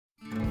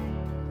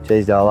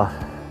Geez, Dolor,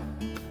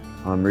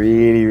 I'm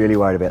really, really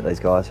worried about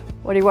these guys.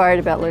 What are you worried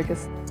about,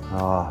 Lucas?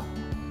 Oh,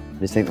 I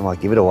just think they might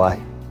give it away.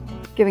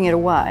 Giving it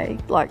away?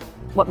 Like,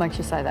 what makes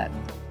you say that?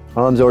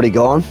 Mum's already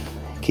gone,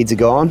 kids are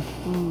gone.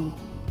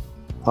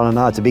 I don't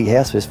know, it's a big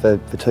house just for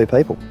 2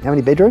 people. How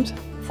many bedrooms?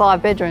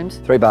 5 bedrooms.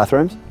 3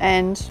 bathrooms.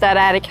 And that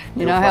attic.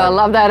 You know how I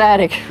love that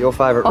attic. Your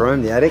favourite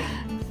room, the attic.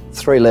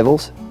 3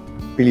 levels.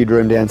 Billiard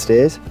room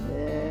downstairs.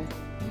 Yeah.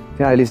 You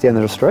know who lives down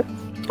the street?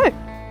 Who?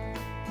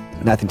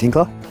 Nathan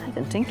Tinkler.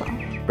 Nathan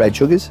Tinkler. Brad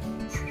Sugars.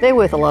 They're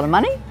worth a lot of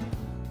money.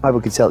 Maybe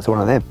we could sell it to one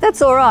of them.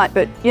 That's all right,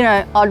 but you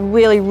know, I'd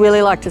really,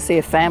 really like to see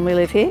a family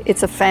live here.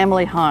 It's a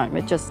family home.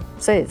 It just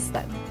says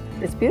that.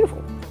 It's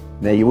beautiful.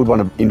 Now, you would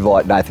want to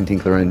invite Nathan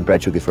Tinkler and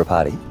Brad Sugars for a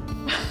party.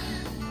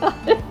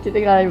 Do you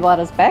think I'd invite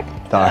us back?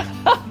 No.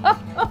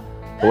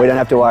 But we don't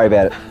have to worry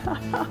about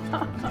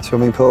it.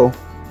 Swimming pool.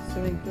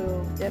 Swimming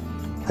pool, yep.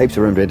 Heaps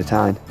of room to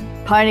entertain.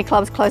 Pony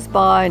clubs close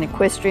by, an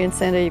equestrian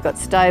centre, you've got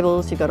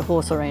stables, you've got a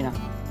horse arena.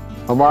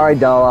 I'm worried,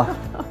 Dolor.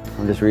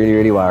 I'm just really,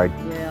 really worried.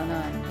 Yeah,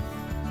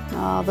 I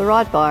know. The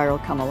right buyer will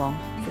come along,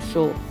 for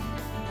sure.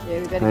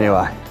 Yeah, we better go.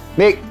 Anyway,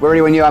 Mick, we're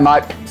ready when you are,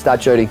 mate.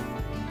 Start shooting.